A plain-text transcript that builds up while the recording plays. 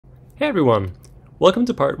Hey everyone! Welcome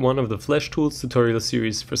to part 1 of the Flesh Tools tutorial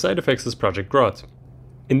series for SideFX's project GROT.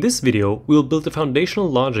 In this video, we will build the foundational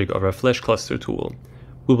logic of our Flesh Cluster tool.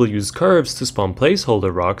 We will use curves to spawn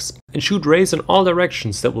placeholder rocks and shoot rays in all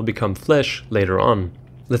directions that will become flesh later on.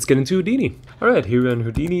 Let's get into Houdini. Alright, here we're in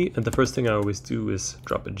Houdini, and the first thing I always do is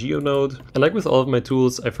drop a geo node. And like with all of my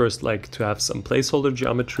tools, I first like to have some placeholder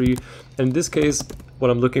geometry. And in this case, what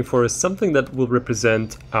I'm looking for is something that will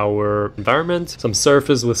represent our environment, some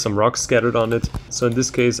surface with some rocks scattered on it. So in this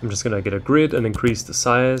case, I'm just gonna get a grid and increase the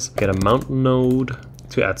size, get a mountain node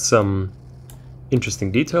to add some interesting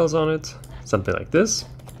details on it, something like this.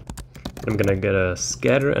 I'm gonna get a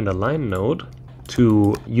scatter and a line node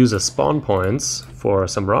to use as spawn points for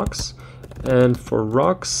some rocks. And for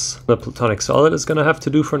rocks, the platonic solid is gonna have to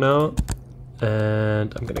do for now.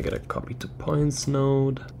 And I'm gonna get a copy to points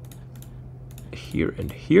node here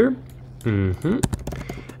and here. Then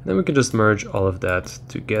we can just merge all of that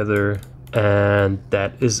together, and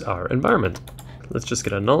that is our environment. Let's just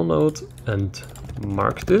get a null node and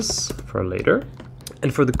mark this for later.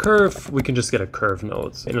 And for the curve, we can just get a curve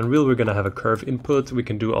node. In Unreal, we're gonna have a curve input. We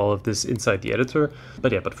can do all of this inside the editor.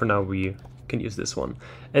 But for now, we can use this one.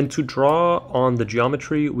 And to draw on the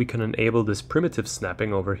geometry, we can enable this primitive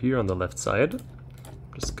snapping over here on the left side.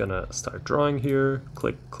 Just gonna start drawing here.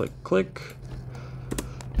 Click, click, click.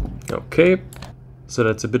 Okay, so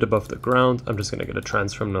that's a bit above the ground. I'm just gonna get a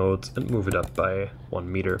transform node and move it up by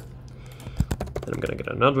 1 meter. Then I'm gonna get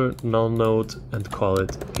another null node and call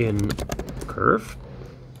it in curve.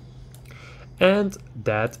 And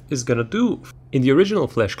that is gonna do. In the original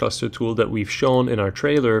Flesh Cluster tool that we've shown in our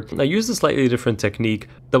trailer, I used a slightly different technique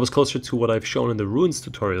that was closer to what I've shown in the Runes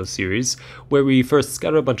tutorial series, where we first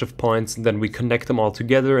scatter a bunch of points and then we connect them all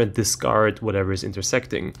together and discard whatever is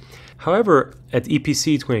intersecting. However, at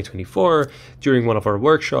EPC 2024, during one of our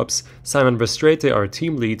workshops, Simon Verstraete, our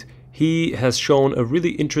team lead, he has shown a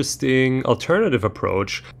really interesting alternative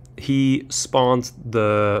approach. He spawned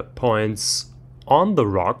the points on the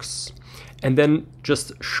rocks and then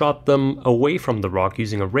just shot them away from the rock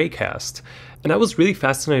using a raycast. And I was really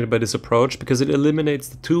fascinated by this approach because it eliminates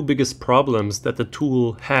the two biggest problems that the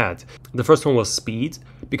tool had. The first one was speed,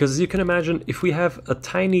 because as you can imagine, if we have a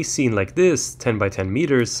tiny scene like this, 10 by 10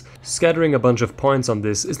 meters, scattering a bunch of points on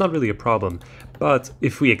this is not really a problem. But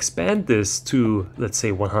if we expand this to, let's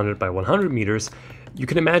say, 100 by 100 meters, you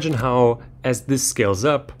can imagine how, as this scales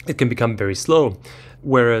up, it can become very slow.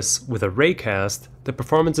 Whereas with a raycast, the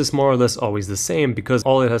performance is more or less always the same because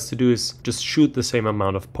all it has to do is just shoot the same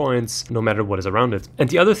amount of points no matter what is around it. And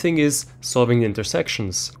the other thing is solving the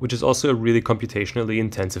intersections, which is also a really computationally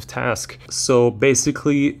intensive task. So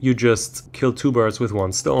basically you just kill two birds with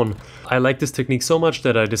one stone. I like this technique so much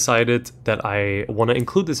that I decided that I want to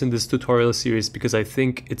include this in this tutorial series because I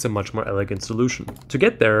think it's a much more elegant solution. To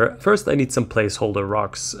get there, first I need some placeholder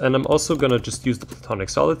rocks, and I'm also gonna just use the platonic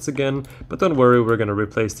solids again, but don't worry, we're gonna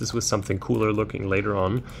replace this with something cooler looking later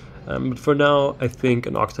on. But for now, I think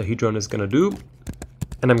an octahedron is gonna do.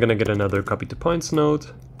 And I'm gonna get another copy to points node.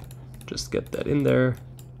 Just get that in there.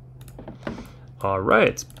 All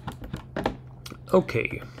right.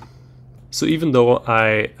 Okay. So even though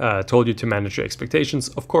I told you to manage your expectations,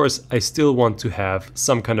 of course, I still want to have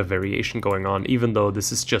some kind of variation going on, even though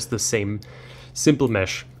this is just the same simple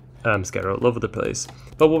mesh scattered all over the place.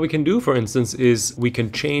 But what we can do, for instance, is we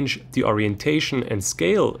can change the orientation and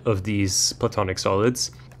scale of these platonic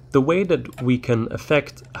solids. The way that we can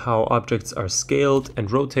affect how objects are scaled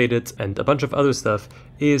and rotated and a bunch of other stuff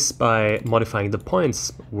is by modifying the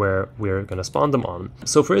points where we're going to spawn them on.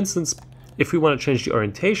 So for instance, if we want to change the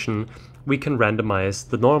orientation, we can randomize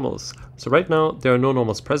the normals. So right now there are no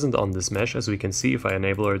normals present on this mesh. As we can see, if I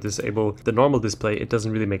enable or disable the normal display, it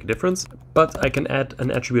doesn't really make a difference. But I can add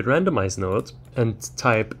an attribute randomize node and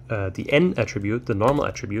type the n attribute, the normal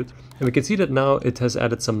attribute. And we can see that now it has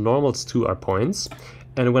added some normals to our points.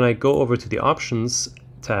 And when I go over to the options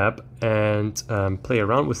tab and play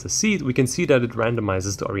around with the seed, we can see that it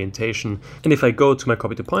randomizes the orientation. And if I go to my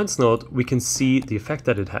copy to points node, we can see the effect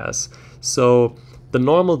that it has. So the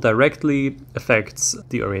normal directly affects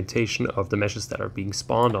the orientation of the meshes that are being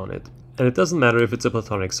spawned on it. And it doesn't matter if it's a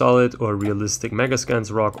platonic solid or a realistic Megascans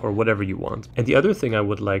rock or whatever you want. And the other thing I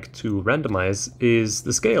would like to randomize is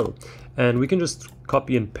the scale. And we can just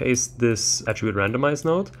copy and paste this attribute randomize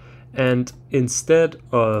node. And instead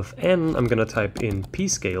of n, I'm gonna type in p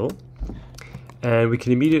scale. And we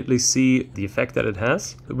can immediately see the effect that it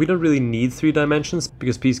has. We don't really need 3 dimensions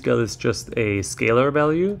because p scale is just a scalar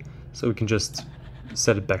value. So we can just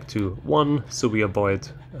set it back to 1 so we avoid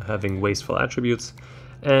having wasteful attributes.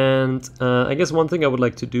 And I guess one thing I would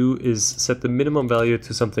like to do is set the minimum value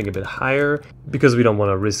to something a bit higher, because we don't want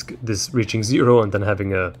to risk this reaching 0 and then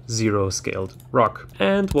having a 0 scaled rock.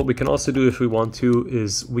 And what we can also do if we want to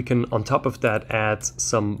is we can on top of that add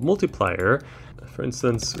some multiplier. For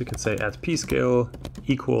instance, we can say add p-scale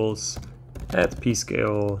equals add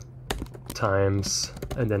p-scale times,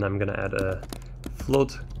 and then I'm gonna add a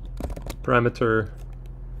float parameter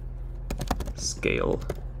scale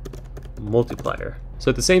multiplier. So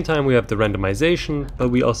at the same time we have the randomization, but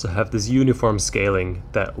we also have this uniform scaling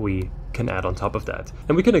that we can add on top of that.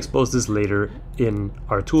 And we can expose this later in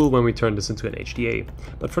our tool when we turn this into an HDA.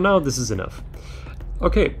 But for now, this is enough.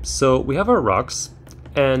 Okay, so we have our rocks,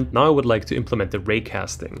 and now I would like to implement the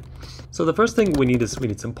raycasting. So the first thing we need is we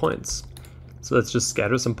need some points. So let's just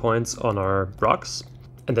scatter some points on our rocks.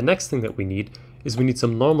 And the next thing that we need is we need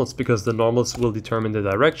some normals, because the normals will determine the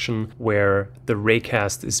direction where the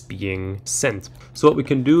raycast is being sent. So what we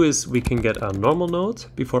can do is we can get a normal node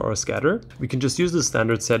before our scatter. We can just use the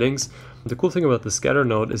standard settings. The cool thing about the scatter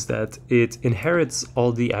node is that it inherits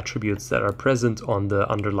all the attributes that are present on the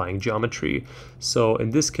underlying geometry. So in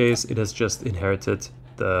this case, it has just inherited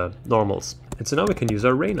the normals. And so now we can use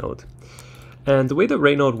our ray node. And the way the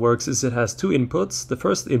ray node works is it has two inputs. The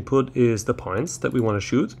first input is the points that we want to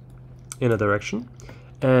shoot in a direction,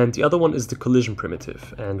 and the other one is the collision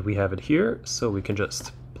primitive, and we have it here, so we can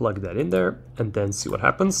just plug that in there and then see what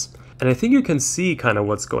happens. And I think you can see kind of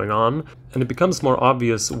what's going on, and it becomes more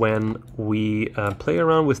obvious when we play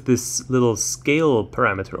around with this little scale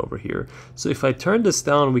parameter over here. So if I turn this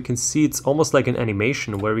down, we can see it's almost like an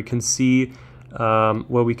animation where we can see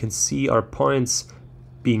our points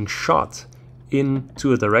being shot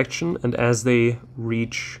into a direction, and as they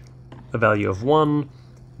reach a value of 1,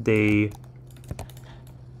 they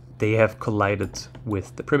have collided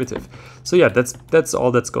with the primitive. So yeah, that's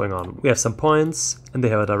all that's going on. We have some points, and they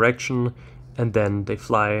have a direction, and then they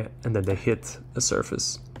fly, and then they hit a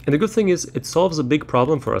surface. And the good thing is it solves a big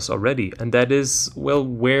problem for us already, and that is, well,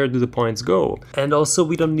 where do the points go? And also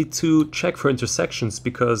we don't need to check for intersections,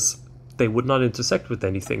 because they would not intersect with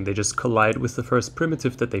anything. They just collide with the first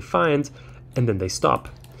primitive that they find, and then they stop.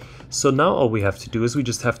 So now all we have to do is we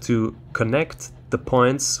just have to connect the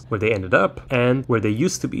points where they ended up and where they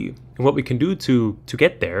used to be. And what we can do to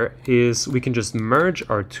get there is we can just merge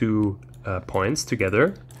our two points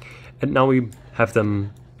together, and now we have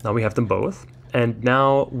them both. And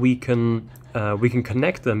now we can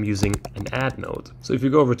connect them using an add node. So if you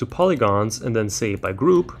go over to polygons and then say by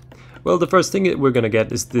group, well, the first thing that we're going to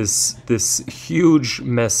get is this huge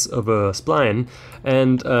mess of a spline,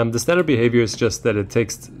 and the standard behavior is just that it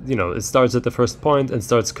takes, it starts at the first point and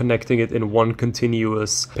starts connecting it in one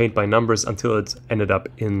continuous paint by numbers until it ended up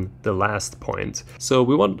in the last point. So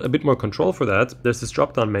we want a bit more control for that. There's this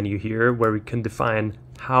drop-down menu here where we can define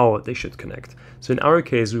how they should connect. So in our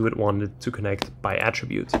case, we would want it to connect by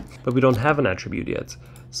attribute, but we don't have an attribute yet.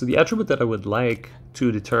 So the attribute that I would like to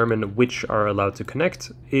determine which are allowed to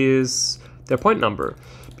connect is their point number,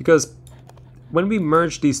 because when we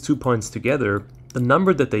merge these 2 points together, the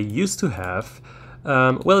number that they used to have,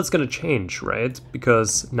 well, it's going to change, right?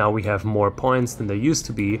 Because now we have more points than there used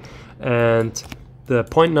to be, and the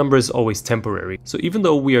point number is always temporary. So even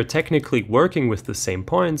though we are technically working with the same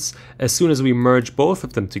points, as soon as we merge both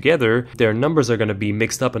of them together, their numbers are going to be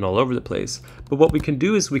mixed up and all over the place. But what we can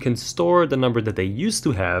do is we can store the number that they used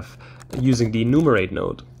to have using the enumerate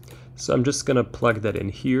node. So I'm just going to plug that in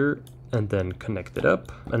here and then connect it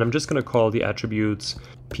up. And I'm just going to call the attributes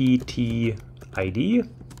PTID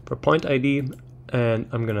for point ID. And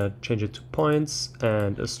I'm gonna change it to points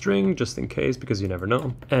and a string just in case, because you never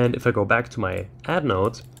know. And if I go back to my add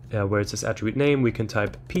node, where it says attribute name, we can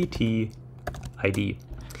type PTID.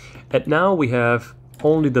 And now we have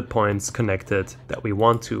only the points connected that we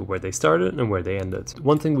want to, where they started and where they ended.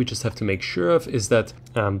 One thing we just have to make sure of is that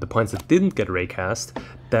the points that didn't get raycast,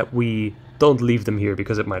 that we don't leave them here,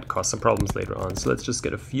 because it might cause some problems later on. So let's just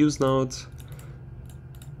get a fuse node,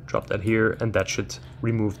 drop that here, and that should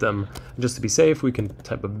remove them. Just to be safe, we can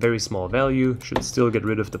type a very small value, should still get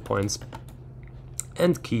rid of the points,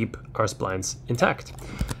 and keep our splines intact.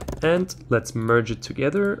 And let's merge it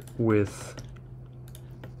together with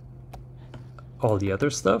all the other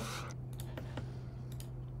stuff.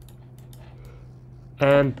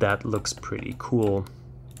 And that looks pretty cool.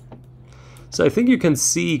 So I think you can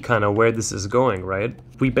see kind of where this is going, right?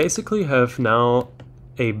 We basically have now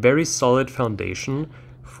a very solid foundation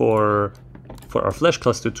for for our flesh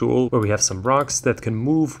cluster tool, where we have some rocks that can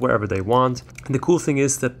move wherever they want. And the cool thing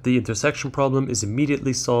is that the intersection problem is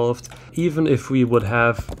immediately solved. Even if we would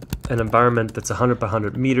have an environment that's 100 by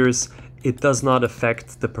 100 meters, it does not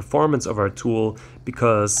affect the performance of our tool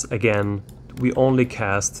because, again, we only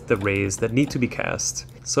cast the rays that need to be cast.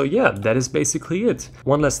 So yeah, that is basically it.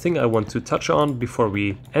 One last thing I want to touch on before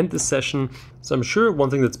we end this session. So I'm sure one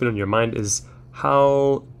thing that's been on your mind is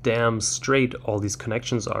how damn straight all these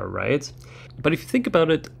connections are, right? But if you think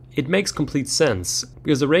about it, it makes complete sense,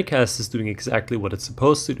 because the raycast is doing exactly what it's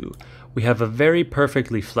supposed to do. We have a very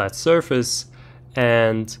perfectly flat surface,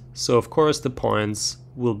 and so of course the points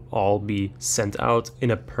will all be sent out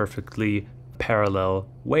in a perfectly parallel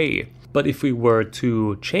way. But if we were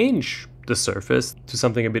to change the surface to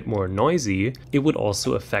something a bit more noisy, it would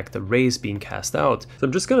also affect the rays being cast out. So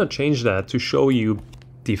I'm just going to change that to show you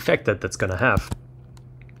the effect that that's going to have.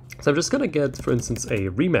 So I'm just going to get, for instance, a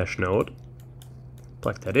remesh node,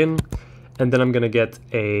 plug that in, and then I'm going to get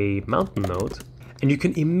a mountain node. And you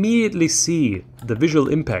can immediately see the visual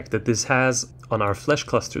impact that this has on our flesh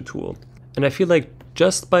cluster tool. And I feel like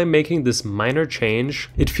just by making this minor change,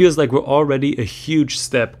 it feels like we're already a huge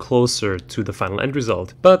step closer to the final end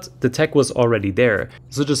result. But the tech was already there.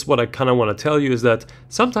 So just what I kind of want to tell you is that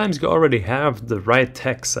sometimes you already have the right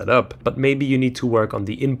tech set up, but maybe you need to work on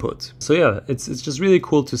the input. So yeah, it's just really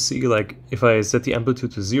cool to see, like, if I set the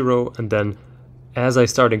amplitude to 0 and then as I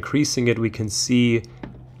start increasing it, we can see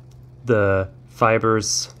the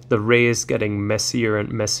fibers, the rays getting messier and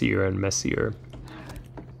messier and messier.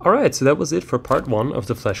 Alright, so that was it for part 1 of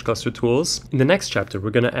the flesh cluster tools. In the next chapter, we're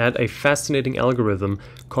going to add a fascinating algorithm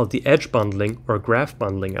called the edge bundling or graph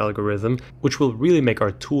bundling algorithm, which will really make our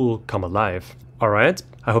tool come alive. Alright,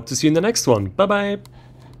 I hope to see you in the next one. Bye bye!